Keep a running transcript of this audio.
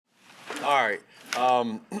All right.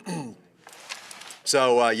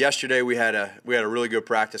 So yesterday we had a really good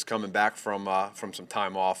practice coming back from some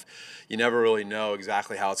time off. You never really know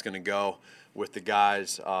exactly how it's going to go with the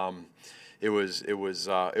guys. It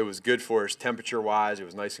was good for us temperature wise. It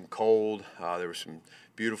was nice and cold. There was some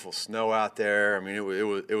beautiful snow out there. I mean, it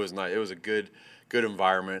was nice. It was a good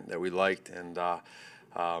environment that we liked, and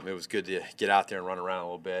it was good to get out there and run around a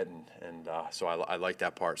little bit, and so I like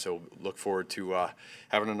that part. So look forward to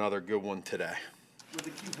having another good one today. With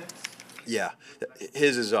the few hits? Yeah,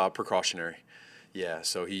 his is precautionary. Yeah,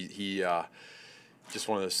 so he just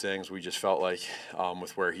one of those things. We just felt like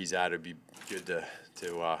with where he's at, it'd be good to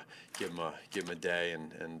give him a day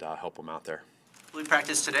and help him out there. Will he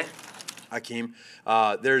practice today? Hakeem,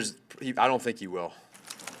 I don't think he will.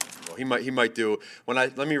 He might do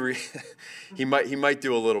he might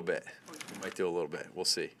do a little bit. He might do a little bit. We'll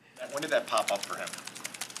see. When did that pop up for him?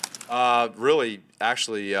 Really,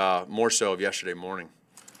 actually, more so of yesterday morning.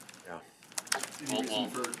 Yeah. Any reason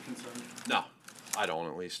for concern? No, I don't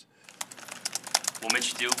at least. Will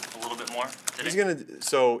Mitch do a little bit more today?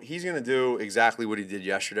 He's gonna do exactly what he did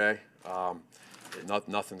yesterday.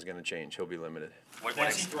 Nothing's gonna change. He'll be limited. What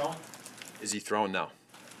Is he throwing? Is he throwing? No.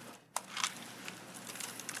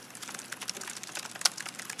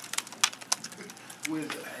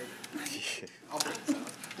 I'll break this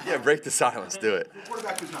out. Yeah, break the silence. Do it. The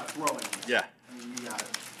quarterback who's not throwing. Yeah. I mean, you got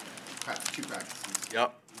two practices.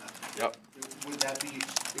 Yep. Yep. Would that be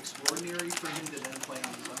extraordinary for him to then play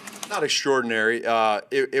on Sunday? Not extraordinary.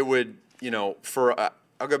 It would,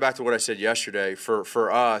 I'll go back to what I said yesterday.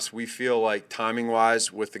 For us, we feel like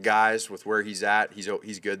timing-wise with the guys, with where he's at,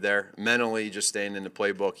 he's good there. Mentally, just staying in the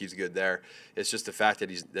playbook, he's good there. It's just the fact that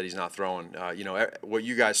he's not throwing. What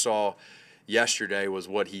you guys saw yesterday was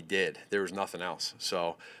what he did. There was nothing else.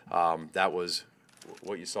 So that was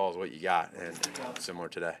what you saw is what you got, and similar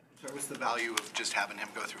today. So what's the value of just having him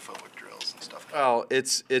go through footwork drills and stuff? Well,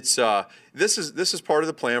 this is part of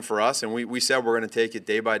the plan for us, and we said we're going to take it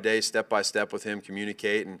day by day, step by step with him,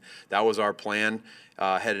 communicate, and that was our plan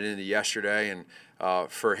headed into yesterday. And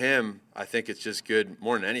for him, I think it's just good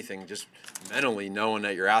more than anything, just mentally knowing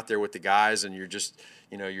that you're out there with the guys and you're just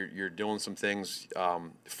you're doing some things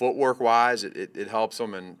footwork wise. It helps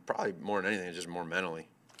him, and probably more than anything, just more mentally.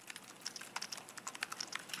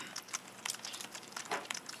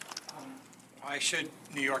 Why should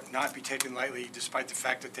New York not be taken lightly, despite the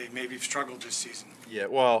fact that they maybe have struggled this season? Yeah,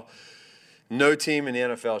 well, no team in the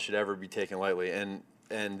NFL should ever be taken lightly, and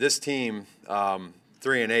this team,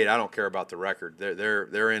 3-8. I don't care about the record.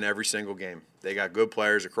 They're in every single game. They got good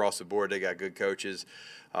players across the board. They got good coaches,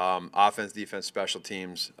 offense, defense, special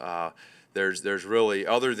teams. There's really,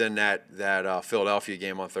 other than that Philadelphia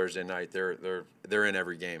game on Thursday night, they're in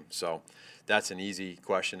every game. So that's an easy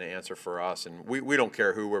question to answer for us, and we don't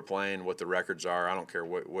care who we're playing, what the records are. I don't care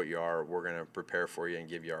what you are. We're going to prepare for you and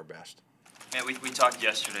give you our best. Man, we talked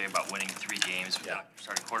yesterday about winning 3 games without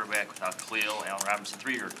starting quarterback, without Khalil, Allen Robinson,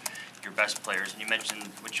 3 of your best players, and you mentioned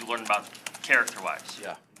what you learned about character-wise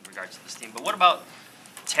in regards to this team. But what about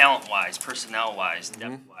talent-wise, personnel-wise,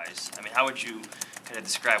 depth-wise? I mean, how would you kind of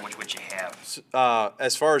describe what you have?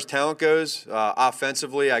 As far as talent goes,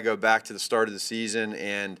 offensively, I go back to the start of the season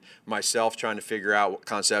and myself trying to figure out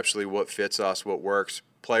conceptually what fits us, what works.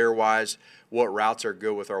 Player-wise, what routes are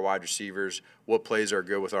good with our wide receivers, what plays are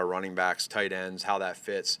good with our running backs, tight ends, how that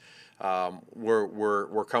fits.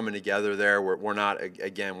 We're coming together there. We're not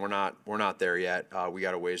there yet. We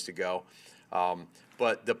got a ways to go.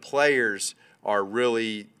 But the players are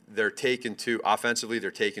really, offensively,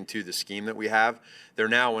 they're taken to the scheme that we have. They're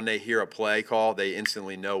now, when they hear a play call, they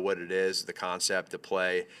instantly know what it is, the concept, the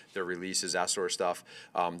play, the releases, that sort of stuff.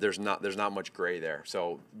 There's not much gray there.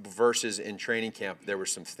 So versus in training camp, there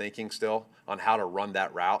was some thinking still on how to run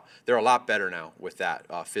that route. They're a lot better now with that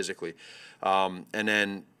physically. And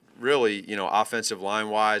then really, offensive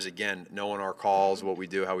line-wise, again, knowing our calls, what we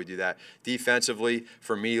do, how we do that. Defensively,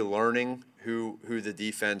 for me, learning who the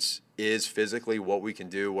defense is physically, what we can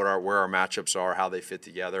do, where our matchups are, how they fit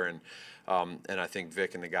together, and I think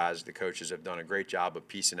Vic and the guys, the coaches, have done a great job of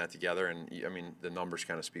piecing that together. And I mean, the numbers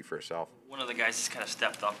kind of speak for itself. One of the guys that's kind of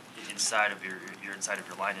stepped up inside of your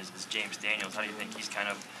line is James Daniels. How do you think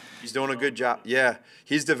He's doing a good job. Yeah,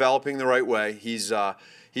 he's developing the right way. He's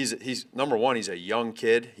number one. He's a young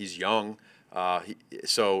kid. He's young.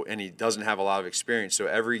 And he doesn't have a lot of experience. So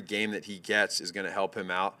every game that he gets is going to help him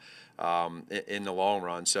out. in the long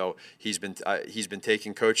run. So he's been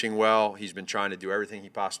taking coaching well. He's been trying to do everything he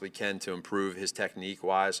possibly can to improve his technique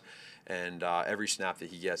wise, and every snap that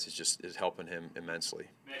he gets is helping him immensely.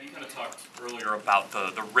 Matt, you kind of talked earlier about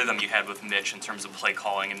the rhythm you had with Mitch in terms of play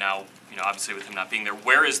calling, and now, obviously with him not being there,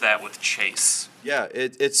 where is that with Chase? Yeah,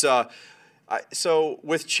 so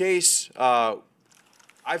with Chase,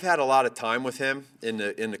 I've had a lot of time with him in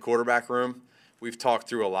the quarterback room. We've talked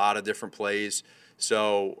through a lot of different plays.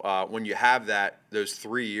 So when you have those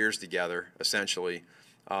 3 years together, essentially,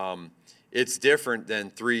 it's different than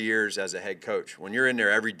 3 years as a head coach. When you're in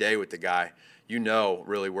there every day with the guy, you know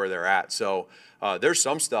really where they're at. So there's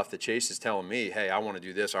some stuff that Chase is telling me, hey, I want to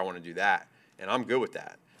do this, I want to do that, and I'm good with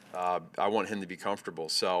that. I want him to be comfortable.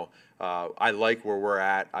 So I like where we're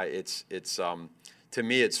at. To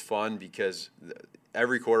me, it's fun because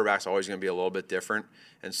every quarterback's always going to be a little bit different.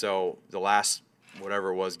 And so the last,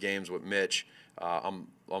 whatever it was, games with Mitch, I'm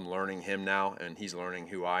learning him now, and he's learning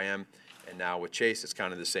who I am. And now with Chase, it's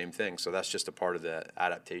kind of the same thing. So that's just a part of the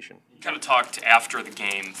adaptation. You kind of talked after the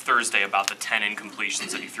game Thursday about the 10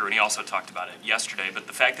 incompletions that he threw, and he also talked about it yesterday. But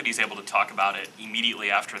the fact that he's able to talk about it immediately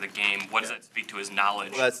after the game, what does that speak to his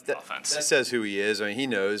knowledge of the offense? That says who he is. I mean, he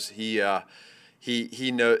knows. He'll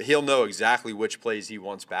know exactly which plays he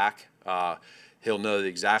wants back. He'll know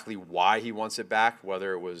exactly why he wants it back,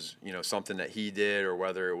 whether it was something that he did or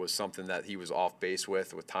whether it was something that he was off base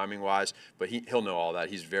with timing wise. But he'll know all that.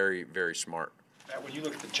 He's very, very smart. Matt, when you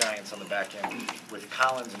look at the Giants on the back end with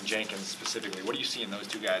Collins and Jenkins specifically, what do you see in those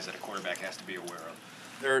two guys that a quarterback has to be aware of?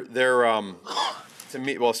 They're to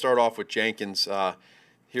me. Well, I'll start off with Jenkins.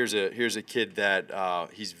 Here's a kid that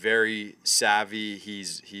he's very savvy.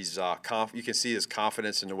 He's you can see his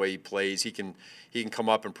confidence in the way he plays. He can come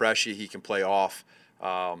up and press you. He can play off,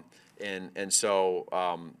 and so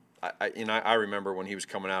I remember when he was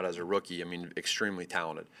coming out as a rookie. I mean, extremely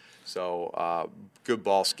talented. So good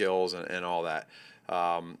ball skills and all that.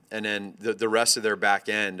 And then the rest of their back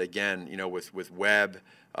end, again, with Webb.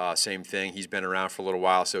 Same thing. He's been around for a little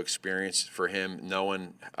while, so experience for him,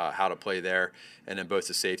 knowing how to play there. And then both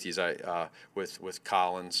the safeties, with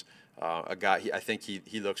Collins, a guy. I think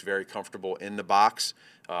he looks very comfortable in the box.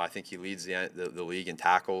 I think he leads the league in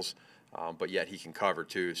tackles, but yet he can cover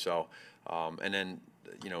too. So, and then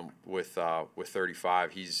with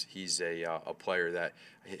 35, he's a player that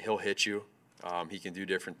he'll hit you. He can do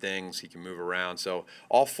different things. He can move around. So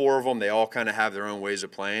all four of them, they all kind of have their own ways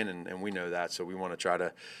of playing, and we know that. So we want to try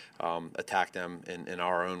to attack them in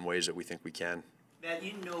our own ways that we think we can. Matt,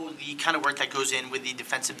 you know the kind of work that goes in with the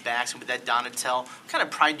defensive backs and with that Donatel. What kind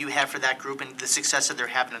of pride do you have for that group and the success that they're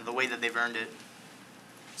having and the way that they've earned it?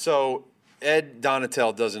 So Ed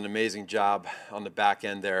Donatel does an amazing job on the back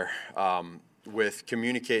end there with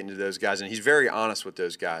communicating to those guys, and he's very honest with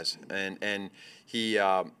those guys, and he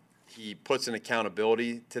puts an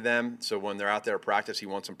accountability to them. So when they're out there at practice, he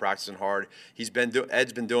wants them practicing hard.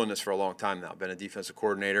 Ed's been doing this for a long time now, been a defensive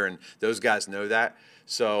coordinator, and those guys know that.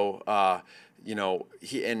 So,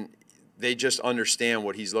 they just understand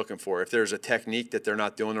what he's looking for. If there's a technique that they're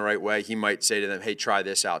not doing the right way, he might say to them, hey, try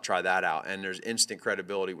this out, try that out. And there's instant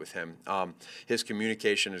credibility with him. His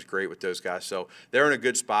communication is great with those guys. So they're in a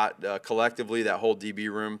good spot. Collectively, that whole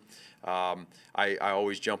DB room, I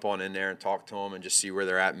always jump on in there and talk to them and just see where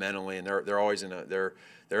they're at mentally, and they're always they're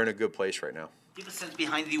in a good place right now. Do you have a sense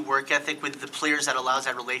behind the work ethic with the players that allows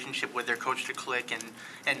that relationship with their coach to click and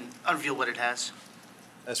unveil what it has?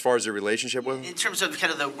 As far as the relationship with them? In terms of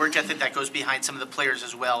kind of the work ethic that goes behind some of the players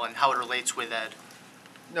as well and how it relates with Ed.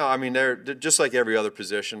 No, I mean they're just like every other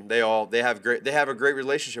position. They have a great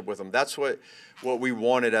relationship with them. That's what we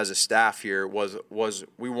wanted as a staff here was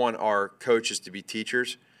we want our coaches to be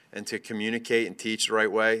teachers and to communicate and teach the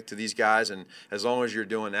right way to these guys. And as long as you're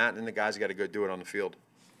doing that, then the guys got to go do it on the field.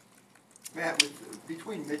 Matt,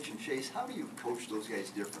 between Mitch and Chase, how do you coach those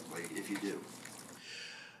guys differently if you do?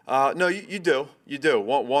 No, you do. You do.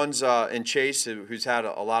 One's in Chase, who's had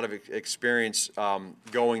a lot of experience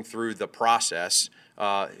going through the process,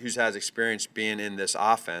 who's has experience being in this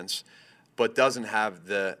offense, but doesn't have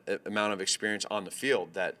the amount of experience on the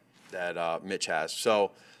field that Mitch has.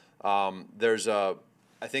 So I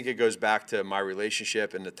think it goes back to my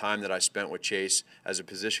relationship and the time that I spent with Chase as a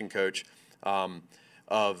position coach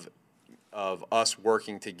of us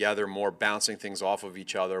working together more, bouncing things off of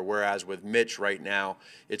each other, whereas with Mitch right now,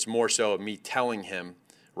 it's more so of me telling him,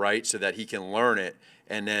 right, so that he can learn it.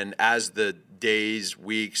 And then as the days,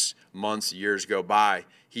 weeks, months, years go by,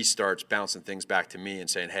 he starts bouncing things back to me and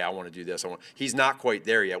saying, hey, I want to do this. He's not quite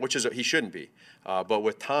there yet, which is he shouldn't be. But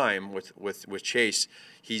with time, with Chase,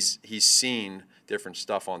 he's seen different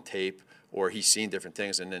stuff on tape, or he's seen different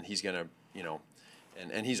things, and then he's going to,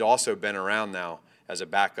 And he's also been around now as a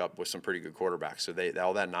backup with some pretty good quarterbacks. So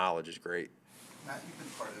all that knowledge is great. Matt, you've been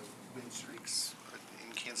part of win streaks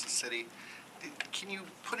in Kansas City. Can you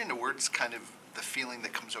put into words kind of the feeling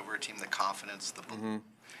that comes over a team, the confidence,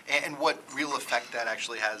 and what real effect that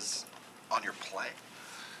actually has on your play?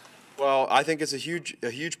 Well, I think it's a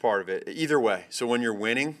huge part of it, either way. So when you're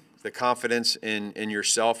winning, the confidence in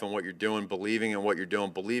yourself and what you're doing, believing in what you're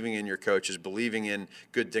doing, believing in your coaches, believing in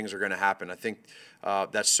good things are going to happen. I think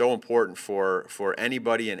that's so important for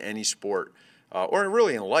anybody in any sport, or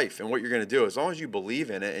really in life, and what you're going to do. As long as you believe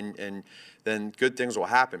in it, and then good things will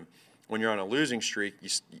happen. When you're on a losing streak,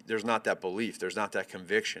 there's not that belief, there's not that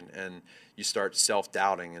conviction, and you start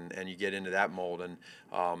self-doubting, and you get into that mold,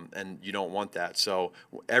 and you don't want that. So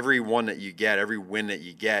every one that you get, every win that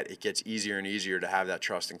you get, it gets easier and easier to have that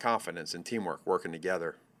trust and confidence and teamwork working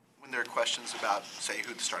together. When there are questions about, say,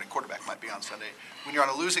 who the starting quarterback might be on Sunday, when you're on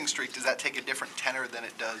a losing streak, does that take a different tenor than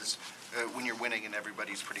it does when you're winning and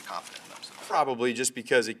everybody's pretty confident in themselves? Probably, just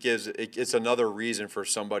because it's another reason for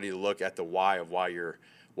somebody to look at the why of why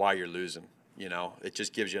you're losing. You know, it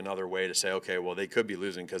just gives you another way to say, okay, well, they could be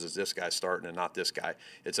losing because it's this guy starting and not this guy.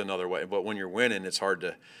 It's another way. But when you're winning, it's hard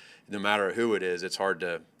to, no matter who it is, it's hard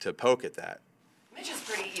to poke at that. Mitch is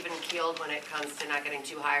pretty even-keeled when it comes to not getting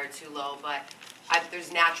too high or too low, but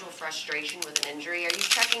there's natural frustration with an injury. Are you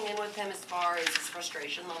checking in with him as far as his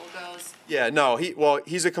frustration level goes? Yeah, no,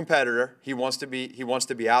 he's a competitor. He wants to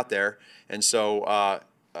be out there, and so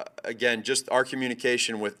again, just our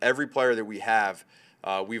communication with every player that we have.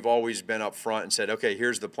 We've always been up front and said, okay,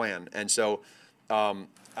 here's the plan. And so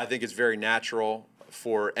I think it's very natural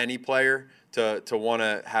for any player to want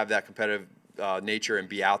to have that competitive nature and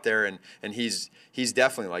be out there, and he's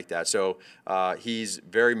definitely like that. So he's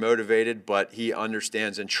very motivated, but he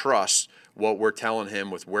understands and trusts what we're telling him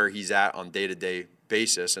with where he's at on day-to-day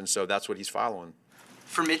basis, and so that's what he's following.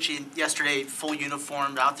 For Mitchie, yesterday, full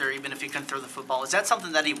uniform out there, even if he couldn't throw the football. Is that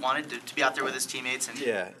something that he wanted to be out there with his teammates and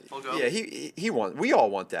full go? Yeah, we all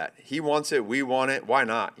want that. He wants it, we want it. Why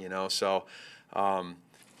not? You know, so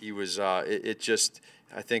he was. It just,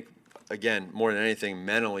 I think, again, more than anything,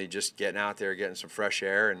 mentally, just getting out there, getting some fresh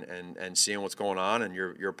air, and seeing what's going on, and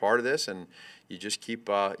you're a part of this, and you just keep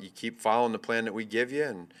following the plan that we give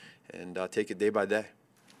you, and take it day by day.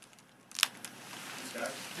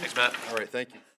 Thanks, Matt. All right, thank you.